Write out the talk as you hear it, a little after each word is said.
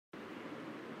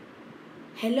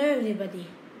Hello everybody,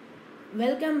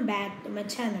 welcome back to my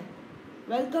channel.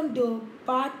 Welcome to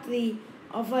part 3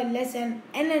 of our lesson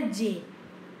energy.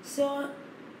 So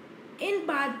in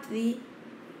part 3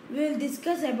 we will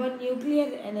discuss about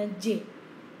nuclear energy.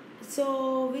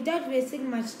 So without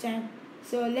wasting much time,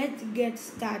 so let's get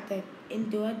started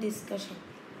into a discussion.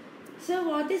 So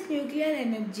what is nuclear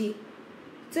energy?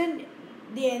 So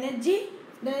the energy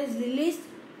that is released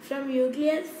from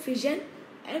nuclear fission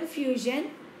and fusion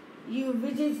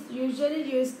which is usually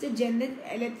used to generate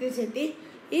electricity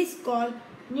is called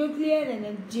nuclear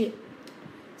energy.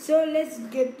 So let's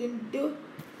get into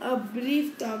a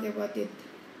brief talk about it.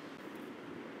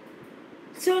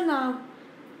 So now,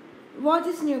 what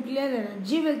is nuclear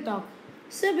energy? We'll talk.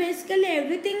 So basically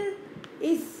everything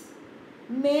is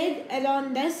made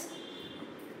around us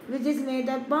which is made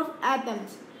up of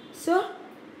atoms. So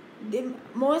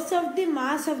most of the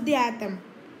mass of the atom.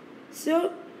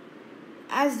 So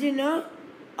as you know,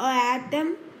 an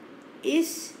atom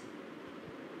is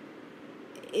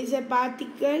a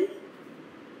particle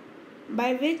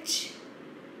by which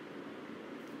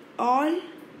all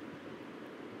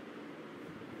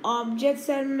objects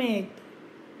are made.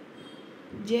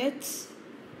 Jets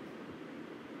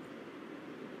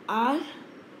are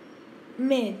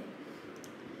made.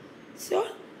 So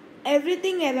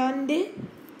everything around it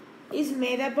is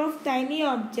made up of tiny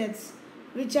objects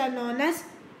which are known as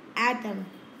atoms.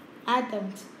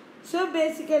 So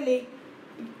basically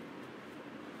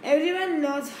everyone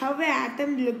knows how an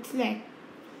atom looks like.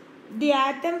 The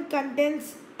atom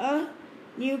contains a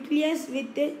nucleus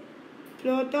with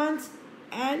protons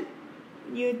and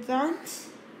neutrons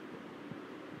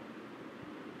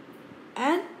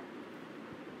and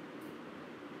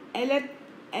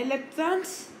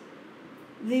electrons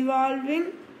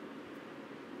revolving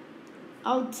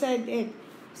outside it.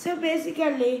 So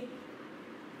basically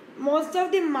most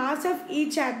of the mass of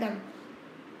each atom.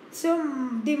 So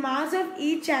the mass of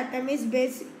each atom is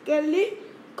basically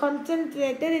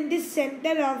concentrated in the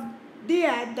center of the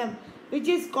atom, which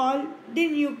is called the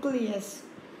nucleus.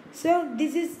 So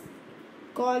this is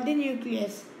called the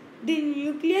nucleus. The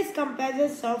nucleus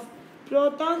comprises of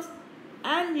protons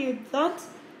and neutrons,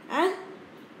 and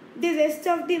the rest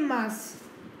of the mass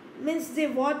means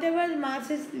whatever mass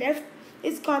is left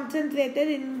is concentrated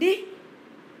in the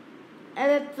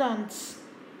electrons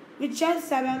which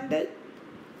surround the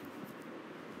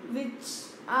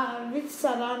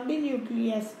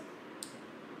nucleus.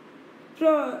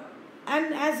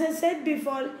 And as I said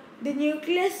before, the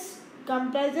nucleus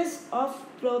comprises of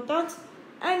protons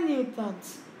and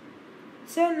neutrons.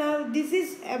 So now this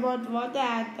is about what the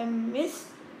atom is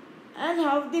and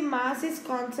how the mass is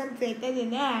concentrated in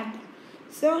an atom.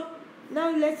 So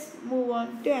now let's move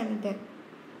on to another.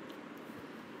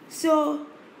 So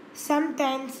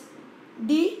sometimes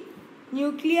the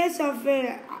nucleus of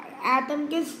an atom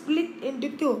can split into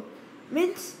two.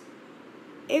 Means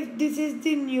if this is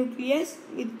the nucleus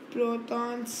with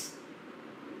protons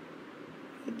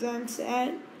with protons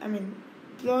and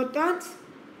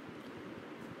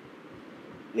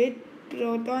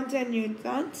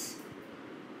neutrons,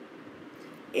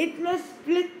 it must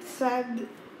split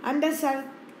under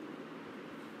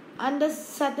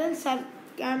certain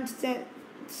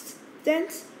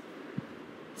circumstances.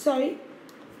 So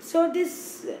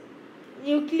this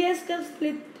nucleus can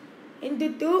split into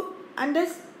two under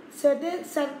certain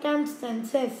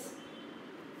circumstances.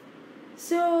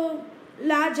 So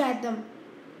large atom.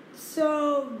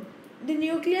 So the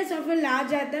nucleus of a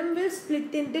large atom will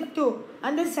split into two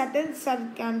under certain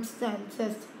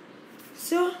circumstances.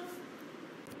 So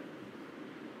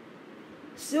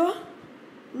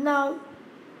now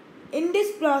in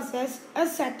this process, a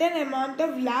certain amount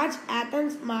of large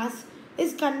atom's mass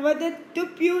is converted to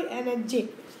pure energy.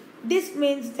 This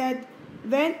means that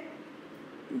when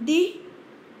the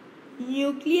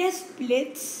nucleus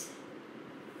splits,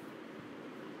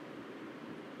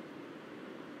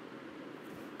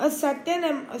 a certain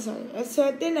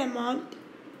amount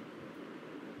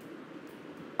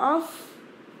of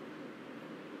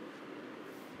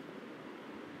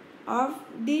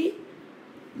the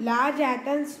large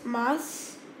atom's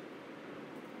mass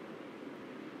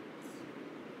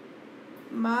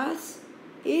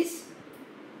is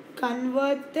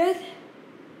converted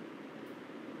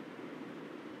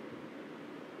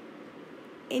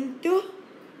into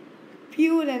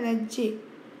pure energy.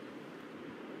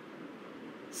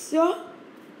 So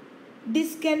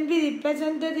this can be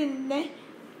represented in the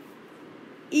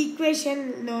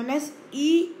equation known as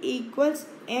E equals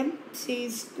mc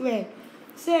square.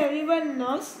 So everyone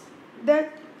knows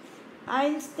that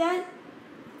Einstein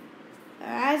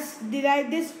has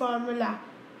derived this formula.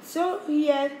 So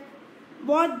here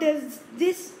what does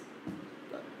this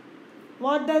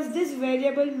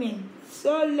variable mean?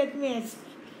 So let me explain.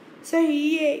 So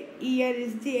here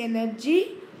is the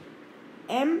energy,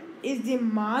 m is the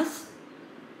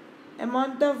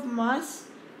amount of mass,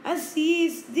 and c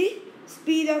is the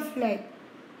speed of light.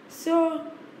 So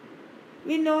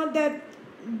we know that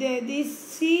the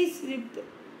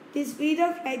speed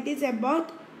of light is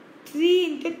about 3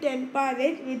 into 10 power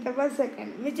 8 meter per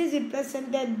second, which is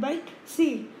represented by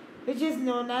c, which is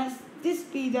known as the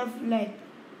speed of light.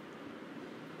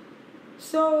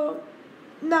 So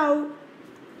now,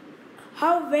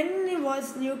 when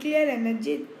was nuclear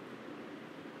energy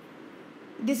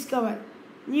discovered?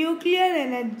 Nuclear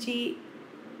energy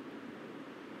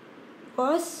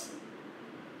was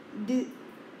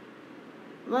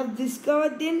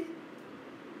discovered in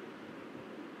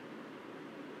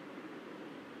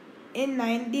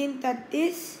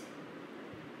 1930s.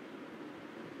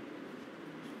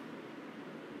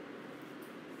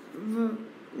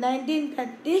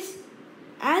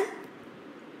 And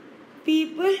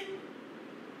people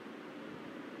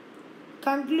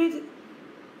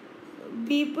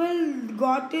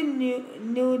got to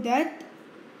knew that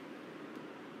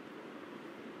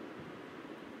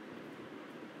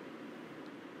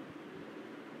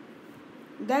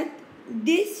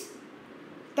this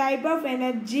type of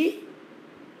energy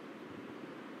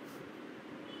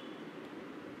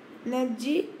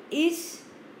is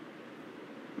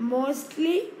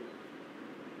mostly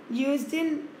used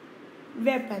in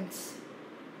weapons.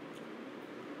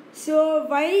 So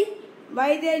why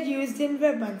they are used in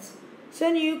weapons?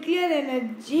 So nuclear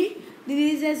energy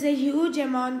releases a huge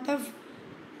amount of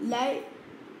light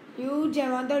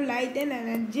and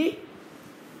energy.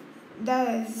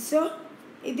 So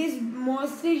it is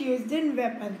mostly used in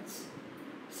weapons.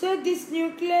 So this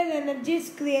nuclear energy is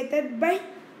created by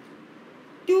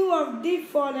two of the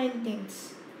following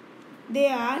things. They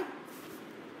are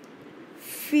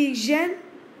fission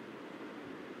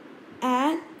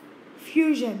and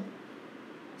fusion.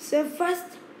 So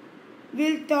first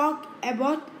we'll talk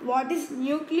about what is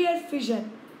nuclear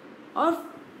fission or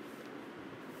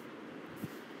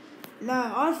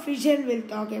fission we'll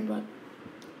talk about.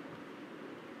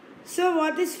 So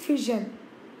what is fission?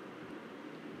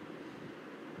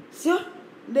 So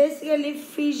basically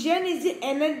fission is the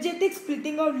energetic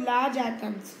splitting of large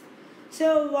atoms.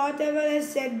 So whatever I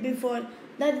said before,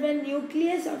 that when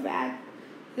nucleus of large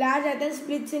atom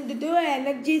splits into two,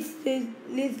 energy is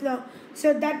released now.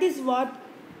 So that is what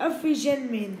a fission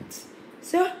means.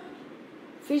 So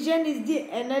fission is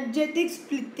the energetic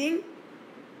splitting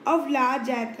of large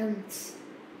atoms.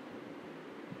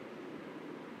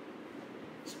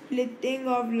 Splitting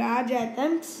of large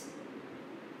atoms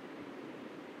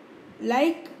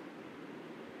like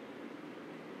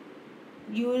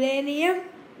uranium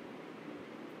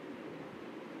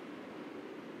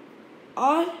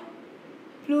or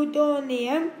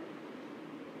plutonium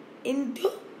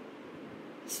into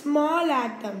small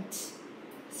atoms.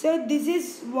 So this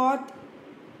is what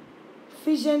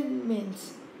fission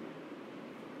means.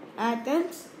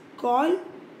 Atoms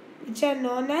which are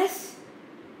known as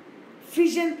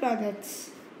fission products.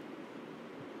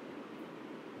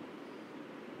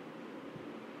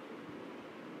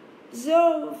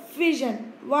 So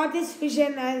fission. What is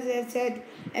fission? As I said,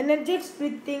 energetic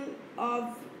splitting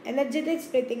of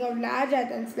large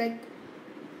atoms like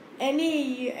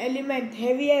any element,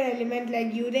 heavier element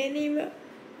like uranium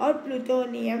or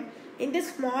plutonium into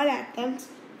small atoms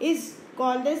is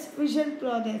called as fission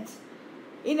products.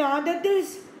 In order to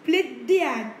split the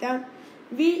atom,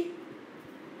 we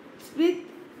split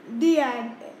the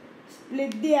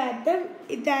atom,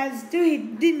 it has to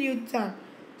hit the neutron.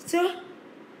 So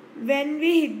when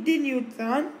we hit the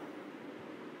neutron,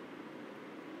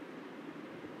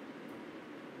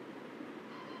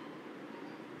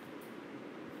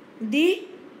 the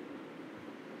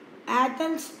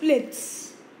atom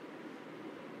splits.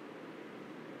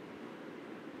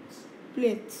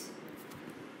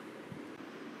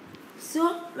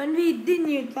 So when we hit the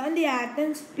neutron, the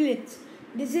atom splits.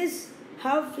 This is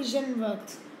how fission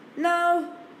works.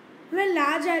 Now, when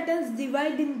large atoms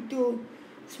divide into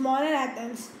smaller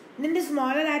atoms, then the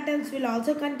smaller atoms will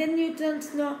also contain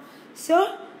neutrons now.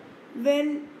 So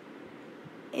when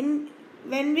we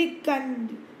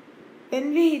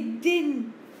hit the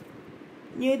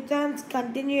neutrons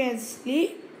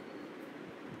continuously,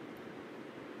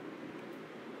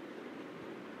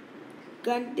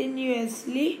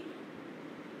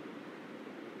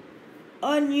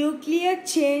 a nuclear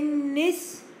chain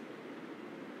is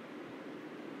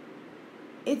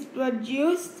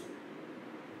produced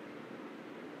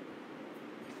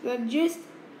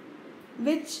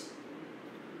which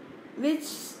which,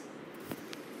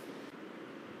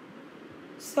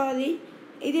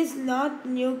 it is not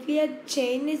nuclear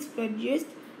chain is produced,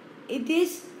 it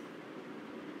is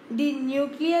the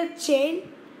nuclear chain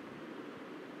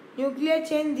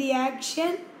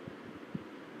reaction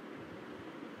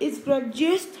is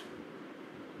produced,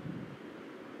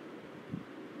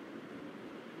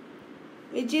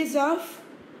 which is of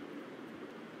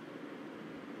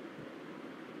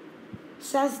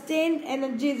sustained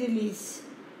energy release.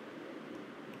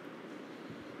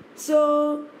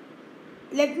 So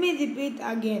let me repeat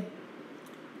again.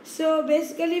 So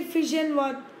basically fission,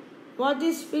 what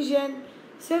is fission?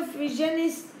 So fission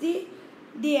is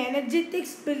the energetic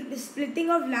splitting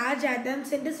of large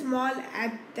atoms into small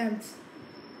atoms.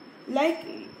 Like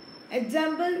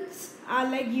examples are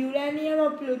like uranium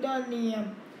or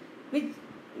plutonium,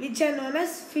 which are known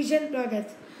as fission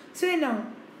products. So now,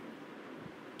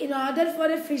 in order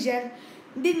for a fission,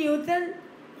 the neutron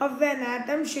of an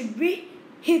atom should be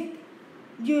hit,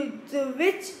 due to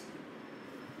which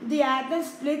the atom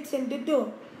splits into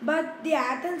two. But the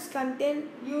atoms contain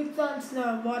neutrons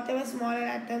now, whatever smaller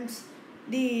atoms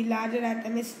the larger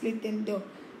atom is split into.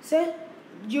 So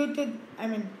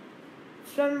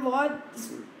from what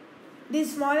the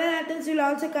smaller atoms will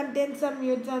also contain some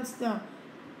neutrons now.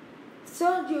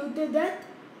 So due to that,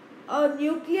 a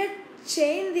nuclear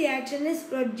chain reaction is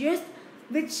produced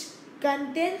which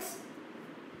contains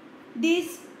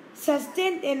this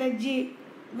sustained energy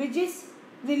which is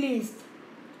released.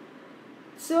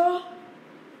 So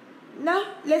now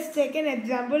let's take an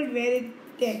example where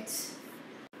it takes.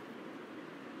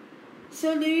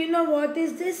 So do you know what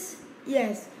is this?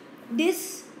 Yes,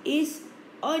 this is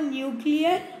a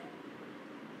nuclear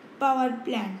power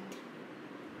plant.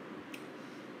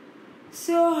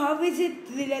 So how is it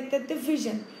related to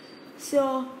fission?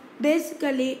 So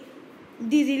basically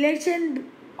the relation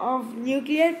of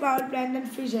nuclear power plant and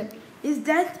fission is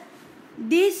that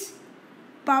these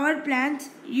power plants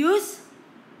use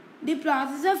the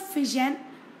process of fission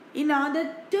in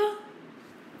order to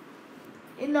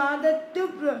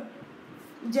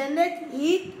generate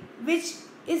heat, which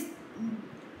is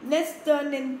next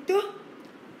turned into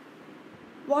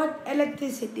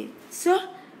electricity. So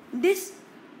this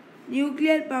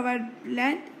nuclear power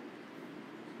plant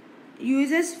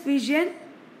uses fission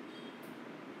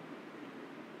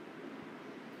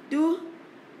to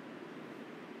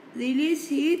release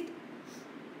heat,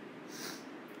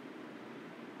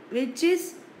 which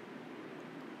is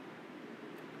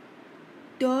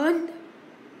turned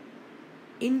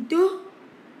into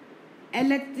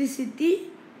electricity.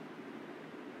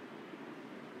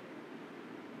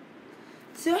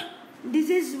 So this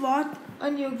is what a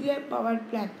nuclear power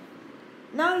plant.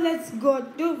 Now let's go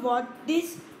to what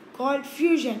is called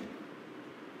fusion.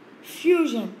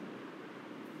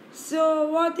 So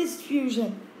what is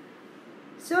fusion?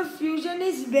 So fusion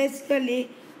is basically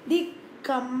the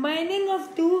combining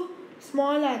of two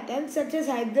small atoms such as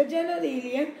hydrogen or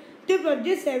helium to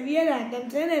produce heavier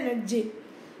atoms and energy.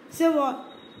 So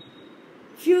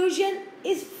fusion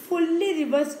is fully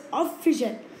reverse of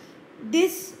fission.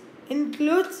 This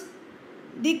includes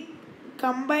the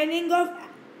combining of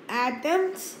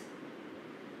atoms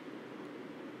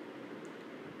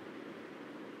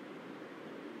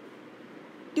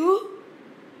to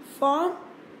form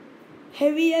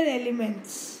heavier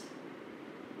elements.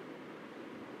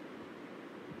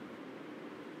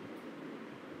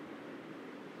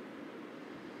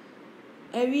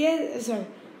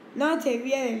 Not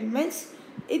heavier elements,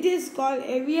 it is called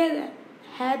heavier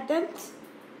atoms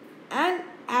and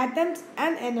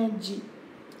energy.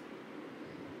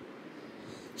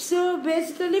 So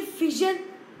basically fusion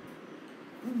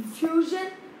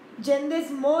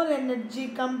generates more energy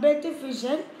compared to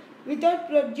fission without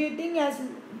producing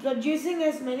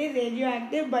as many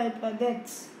radioactive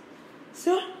byproducts.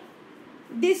 So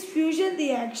these fusion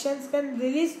reactions can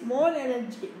release more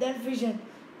energy than fission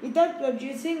without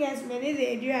producing as many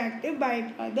radioactive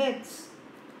byproducts.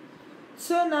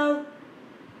 So now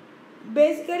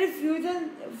basically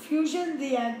fusion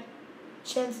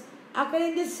reactions occur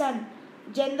in the sun,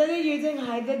 generally using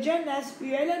hydrogen as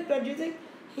fuel and producing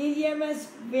helium as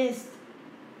waste.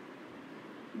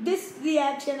 This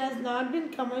reaction has not been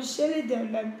commercially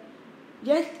developed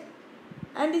yet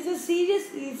and is a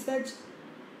serious research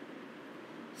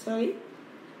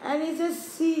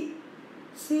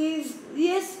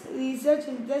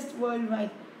interest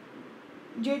worldwide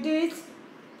due to its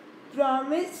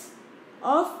promise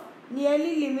of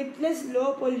nearly limitless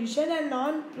low pollution and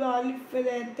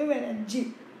non-proliferative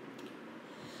energy.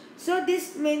 So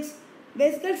this means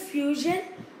basically fusion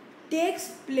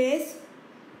takes place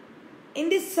in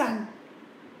the sun,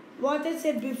 what I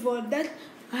said before, that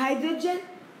hydrogen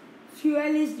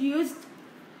fuel is used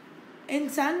in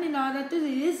sun in order to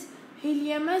release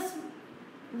helium as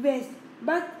waste.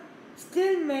 But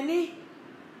still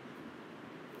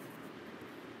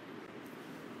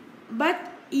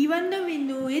even though we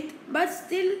know it, but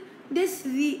still this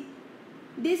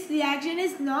reaction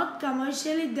is not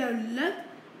commercially developed,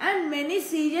 and many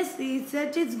serious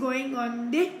research is going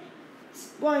on the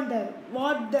pointer.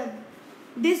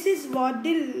 This is what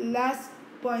the last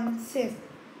point says.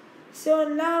 So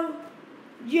now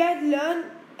you have learned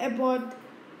about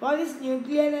what is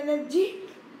nuclear energy,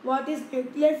 what is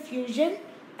nuclear fusion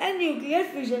and nuclear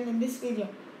fission in this video.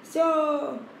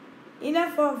 So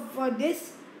enough for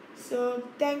this. So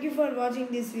thank you for watching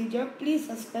this video. Please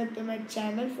subscribe to my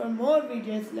channel for more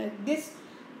videos like this.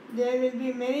 There will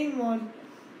be many more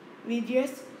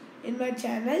videos in my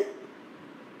channel.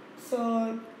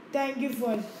 So thank you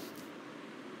for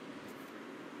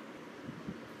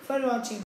watching.